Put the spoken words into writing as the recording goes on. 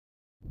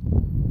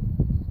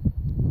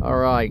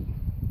Alright,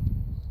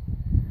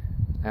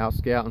 out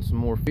scouting some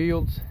more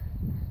fields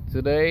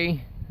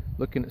today,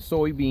 looking at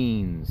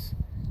soybeans,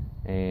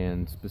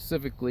 and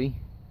specifically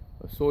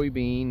a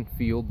soybean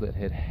field that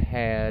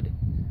had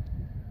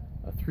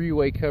a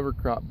three-way cover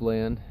crop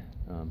blend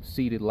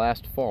seeded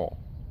last fall.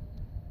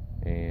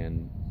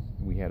 And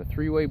we had a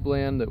three-way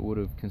blend that would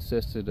have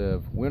consisted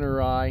of Winter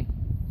Rye,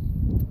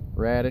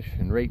 Radish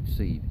and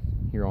Rapeseed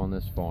here on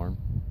this farm.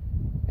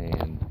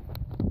 And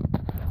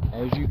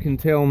as you can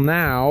tell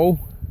now,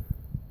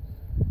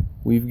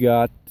 we've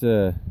got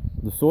the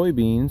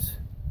soybeans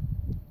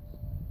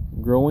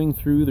growing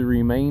through the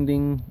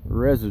remaining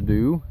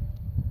residue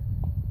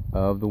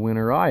of the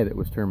Winter Rye that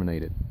was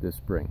terminated this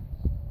spring.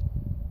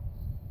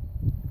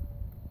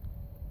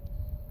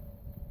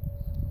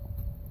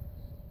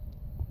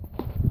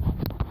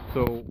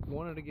 So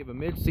wanted to give a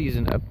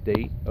mid-season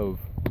update of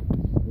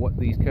what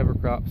these cover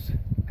crops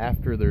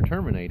after they're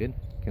terminated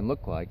can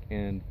look like,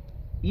 and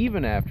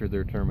even after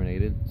they're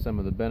terminated, some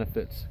of the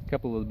benefits, a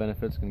couple of the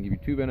benefits, going to give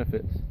you two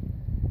benefits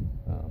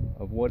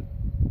of what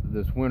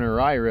this Winter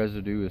Rye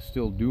residue is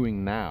still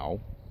doing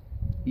now,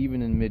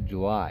 even in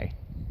mid-July,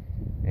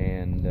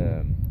 and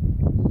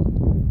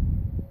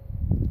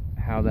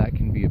how that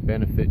can be a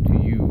benefit to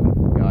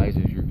you guys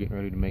as you're getting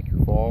ready to make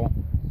your fall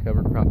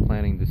cover crop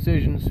planting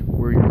decisions,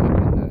 where you're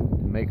looking to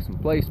make some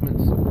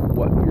placements,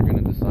 what you're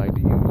going to decide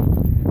to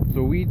use.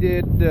 So we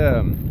did,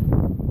 the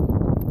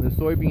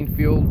soybean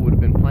field would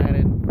have been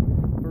planted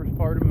first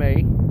part of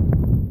May.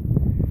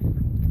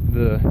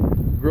 The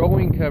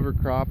growing cover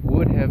crop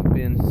would have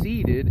been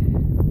seeded,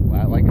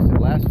 like I said,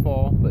 last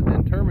fall, but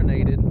then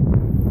terminated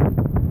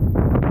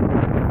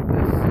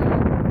this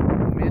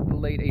mid to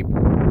late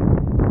April.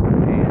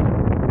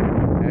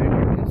 And as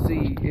you can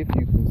see, if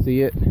you can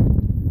see it,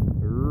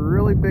 a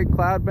really big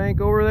cloud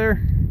bank over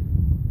there.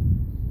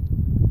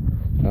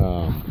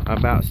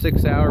 About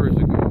 6 hours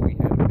ago, we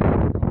had a big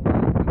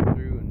storm come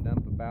through and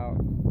dump about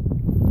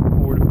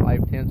 4 to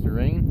 5 tenths of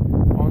rain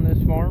on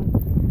this farm.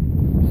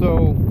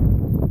 So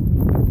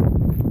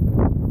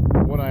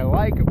what I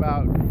like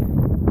about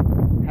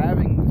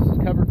having this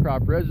cover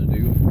crop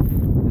residue is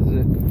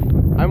that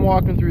I'm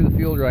walking through the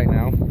field right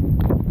now,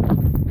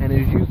 and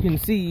as you can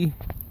see,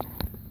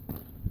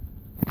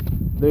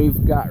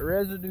 they've got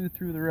residue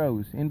through the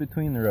rows, in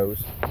between the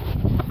rows.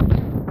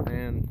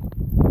 And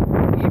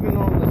even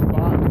on the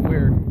spots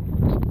where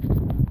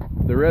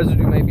the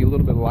residue may be a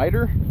little bit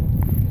lighter,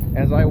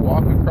 as I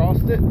walk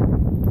across it,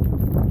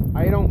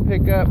 I don't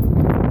pick up, get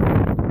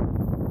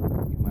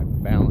my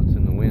balance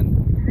in the wind,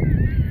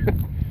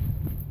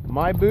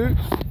 my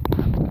boots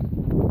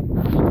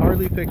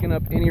hardly picking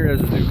up any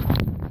residue,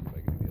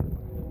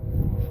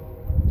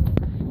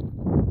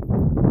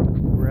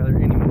 rather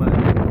any mud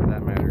for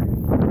that matter.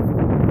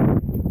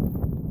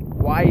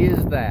 Why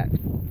is that?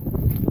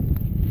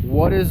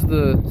 What is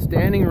the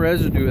standing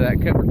residue of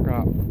that cover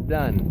crop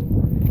done?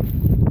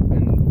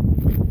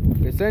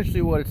 And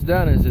essentially what it's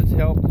done is it's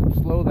helped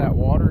slow that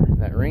water,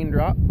 that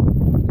raindrop,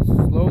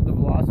 slowed the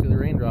velocity of the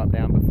raindrop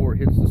down before it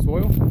hits the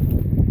soil.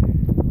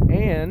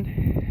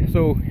 And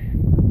so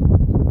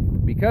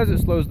because it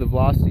slows the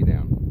velocity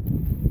down,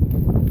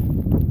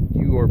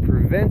 you are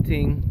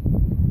preventing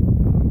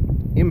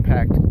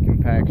impact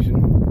compaction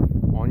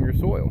on your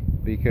soil,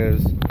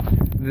 because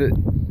the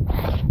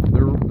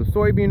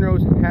soybean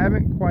rows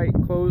haven't quite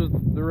closed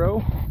the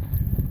row.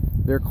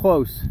 They're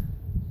close.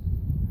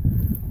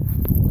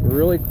 They're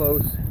really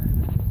close.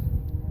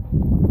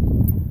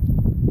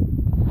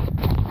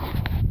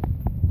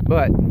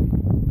 But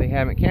they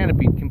haven't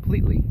canopied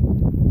completely.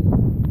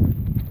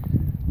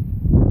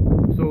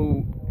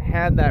 So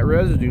had that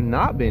residue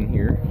not been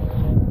here,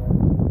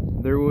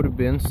 there would have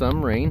been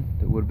some rain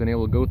that would have been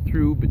able to go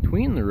through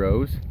between the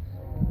rows,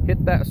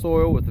 hit that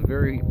soil with a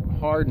very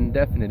hard and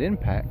definite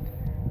impact.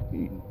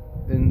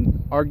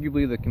 And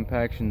arguably the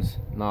compaction's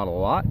not a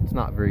lot, it's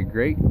not very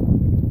great,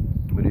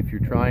 but if you're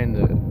trying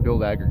to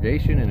build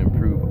aggregation and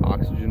improve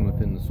oxygen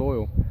within the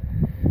soil,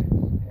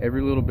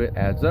 every little bit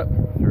adds up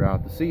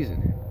throughout the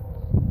season.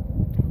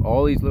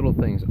 All these little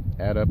things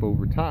add up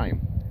over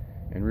time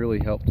and really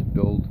help to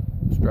build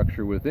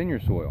structure within your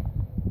soil.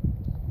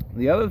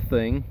 The other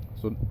thing,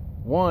 so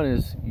one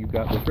is you've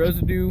got this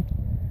residue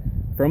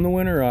from the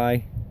Winter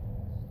Rye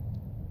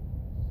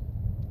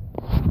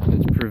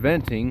that's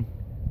preventing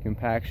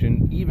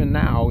compaction even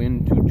now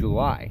into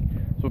July.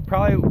 So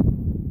probably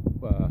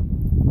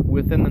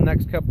within the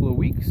next couple of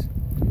weeks,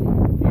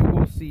 you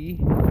will see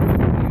these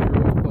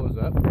rows close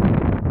up,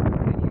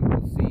 and you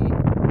will see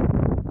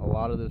a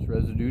lot of this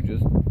residue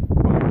just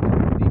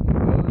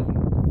decompose and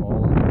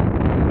fall into the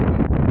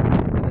ground,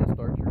 and then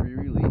start to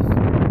re-release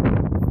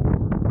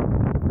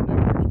for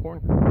next year's corn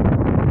crop.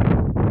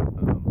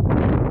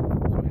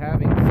 So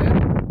having said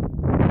that,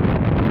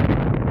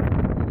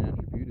 an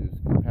attribute is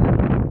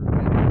compaction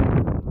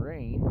prevention from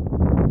rain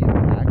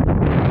impact.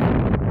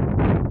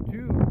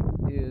 Two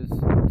is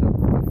to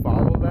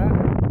follow that,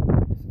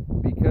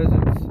 because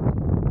it's,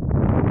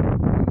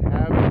 you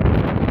have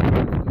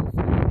still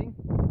standing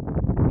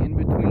in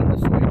between the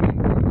soybean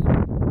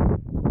rows.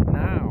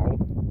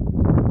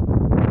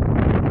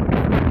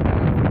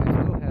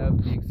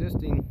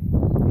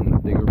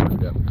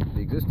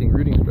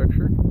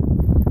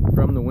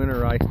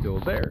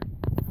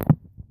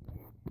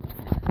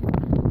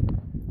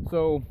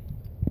 So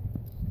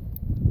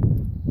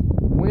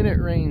when it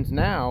rains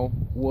now,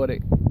 what the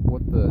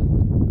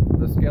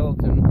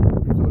skeleton,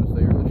 so to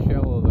say, or the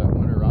shell of that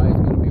winter rye is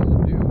going to be able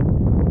to do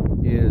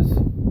is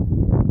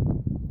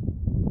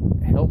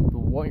help the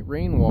white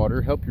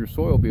rainwater, help your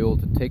soil be able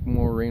to take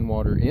more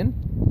rainwater in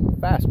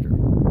faster.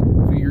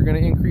 So you're going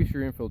to increase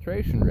your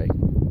infiltration rate.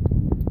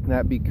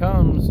 That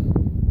becomes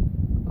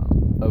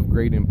of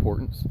great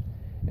importance,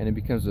 and it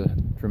becomes a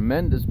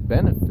tremendous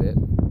benefit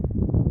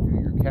to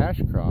your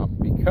cash crop,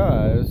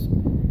 because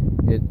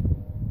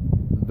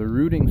the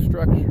rooting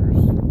structures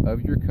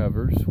of your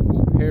covers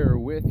will pair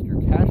with your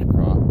cash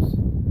crops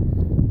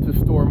to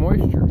store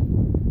moisture.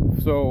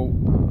 So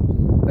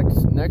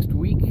next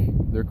week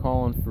they're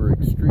calling for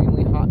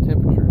extremely hot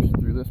temperatures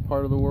through this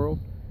part of the world,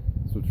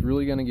 so it's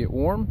really going to get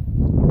warm.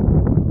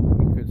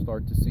 We could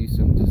start to see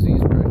some disease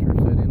pressure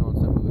set in on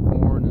some of the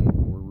corn, and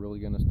we're really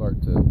going to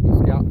start to be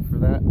scouting for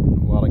that.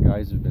 And a lot of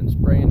guys have been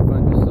spraying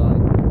fungicide.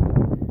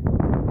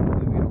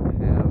 Hopefully we don't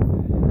have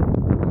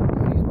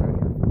disease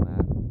pressure from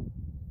that.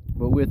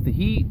 But with the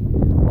heat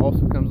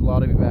also comes a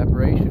lot of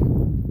evaporation,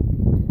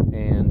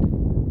 and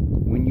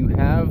when you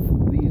have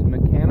these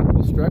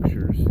mechanical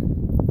structures,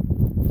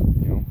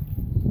 you know,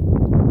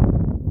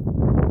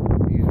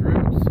 these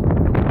roots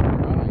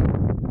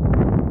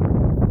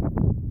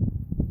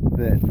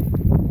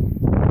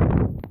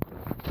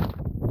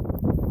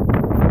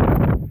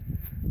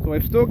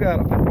so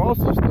I've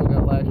also still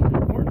got last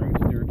year's corn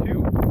roots there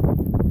too.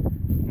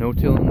 No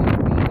tilling these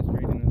beans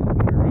straight into this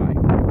winter rye.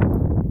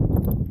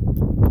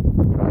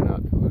 Try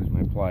not to lose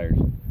my pliers.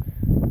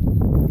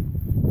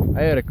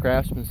 I had a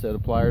Craftsman set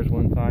of pliers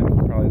one time. It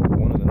was probably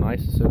one of the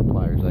nicest set of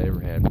pliers I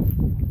ever had.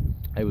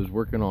 I was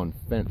working on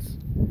fence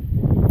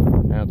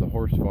at the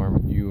horse farm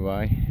at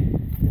UI,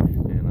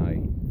 and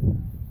I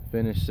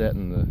finished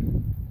setting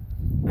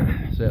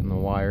the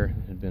wire.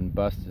 It had been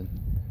busted,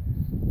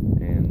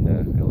 and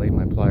I laid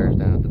my pliers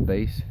down at the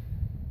base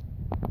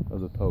of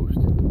the post,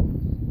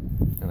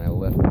 and I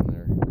left them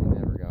there. They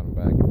never got them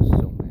back. I was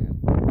so mad.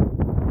 I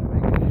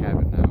make it a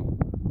habit now.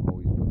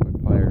 Always put my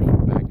pliers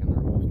back in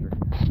their holster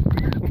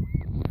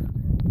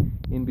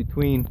in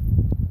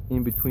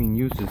between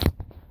uses.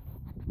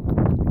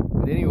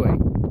 But anyway,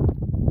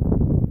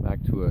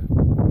 back to a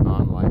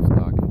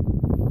non-livestock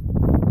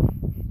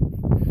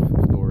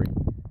story.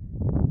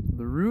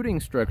 The rooting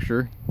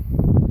structure,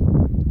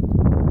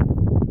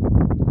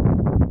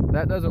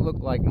 that doesn't look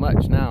like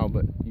much now,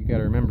 but you got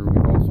to remember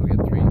we've also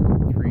got three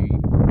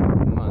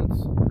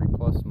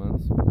plus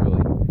months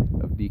really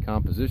of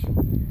decomposition.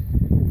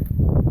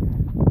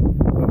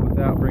 But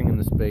without bringing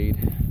the spade,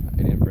 I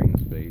didn't bring the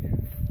spade.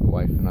 The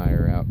wife and I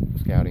are out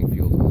scouting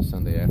fields on a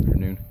Sunday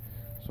afternoon,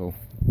 so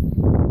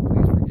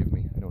please forgive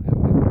me. I don't have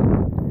my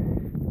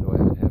spade, though I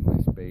did have my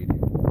spade.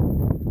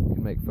 You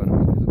can make fun of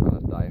me because I'm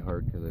not a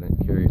diehard because I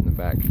didn't carry it in the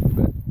back,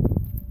 but it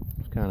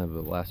was kind of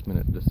a last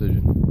minute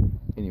decision.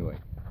 Anyway,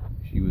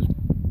 she was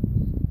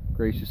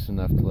gracious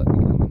enough to let me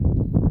come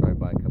and drive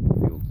by a couple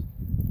fields,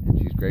 and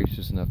she's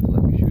gracious enough to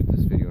let me shoot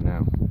this video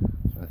now,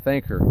 so I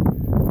thank her.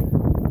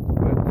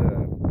 But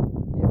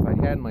if I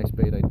had my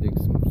spade, I'd dig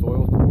some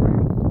soil for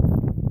you,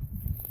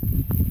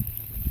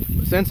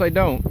 but since I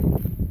don't,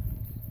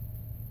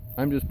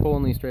 I'm just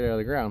pulling these straight out of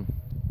the ground,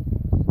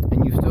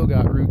 and you still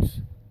got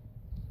roots.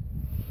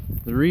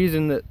 The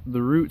reason that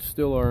the roots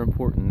still are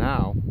important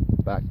now,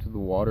 back to the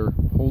water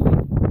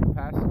holding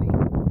capacity,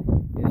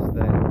 is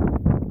that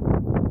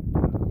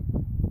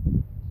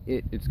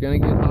it's going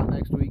to get hot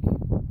next week,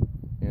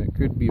 and it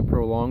could be a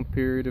prolonged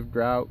period of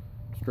drought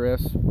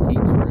stress, heat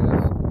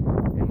stress,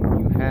 and when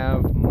you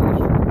have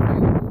moisture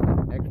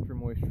available, extra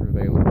moisture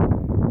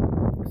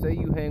available, say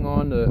you hang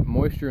on to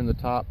moisture in the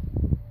top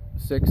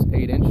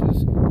 6-8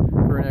 inches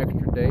for an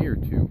extra day or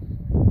two,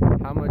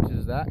 how much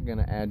is that going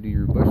to add to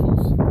your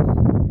bushels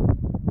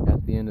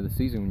at the end of the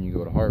season when you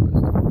go to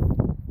harvest?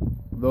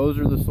 Those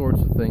are the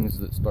sorts of things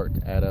that start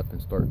to add up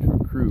and start to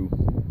accrue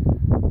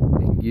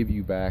and give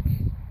you back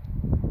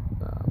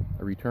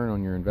a return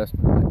on your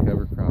investment in that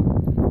cover crop.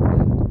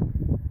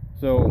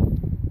 So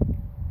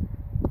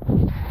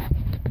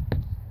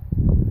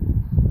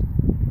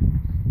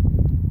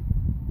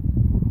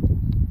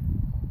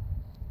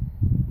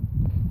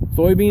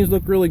soybeans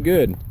look really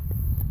good.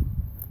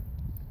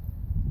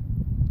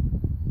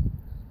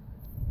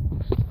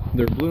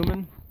 They're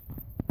blooming.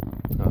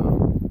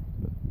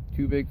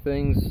 Two big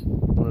things I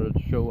wanted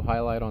to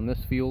highlight on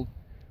this field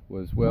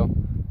was, well,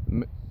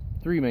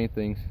 three main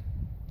things.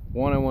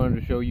 One, I wanted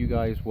to show you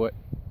guys what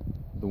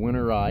the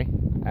winter rye,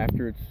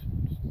 after it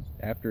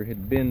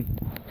had been,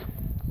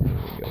 there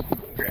we go,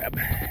 grab,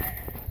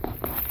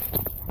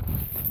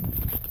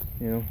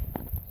 you know,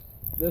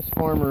 this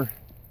farmer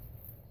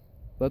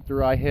let the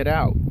rye head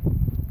out,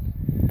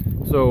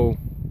 so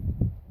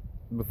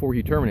before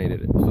he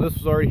terminated it. So this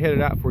was already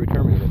headed out before he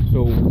terminated it.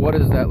 So what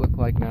does that look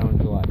like now in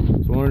July?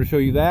 So I wanted to show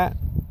you that,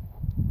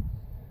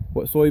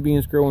 what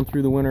soybeans growing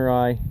through the winter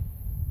rye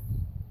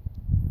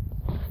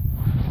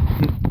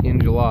in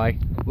July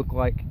look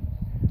like.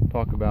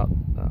 Talk about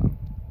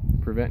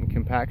preventing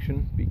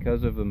compaction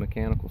because of the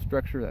mechanical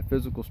structure, that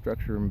physical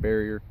structure and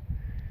barrier,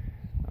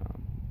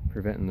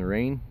 preventing the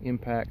rain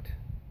impact,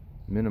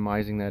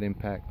 minimizing that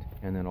impact,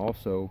 and then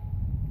also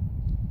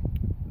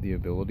the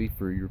ability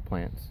for your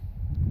plants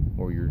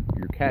or your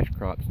cash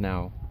crops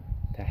now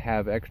to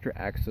have extra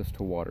access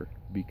to water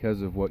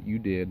because of what you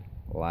did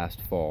last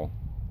fall.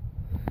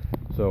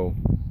 So,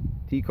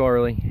 T.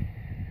 Carley,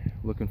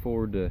 looking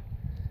forward to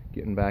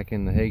getting back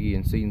in the Hagie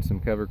and seeding some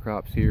cover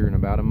crops here in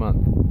about a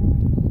month.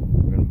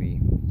 We're going to be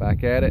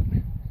back at it.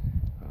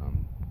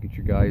 Get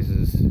your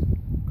guys'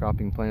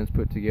 cropping plans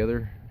put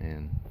together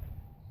and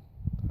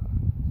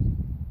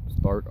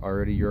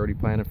you're already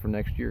planning for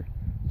next year.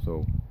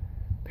 So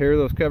pair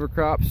those cover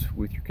crops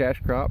with your cash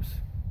crops,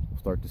 we'll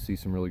start to see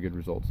some really good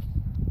results.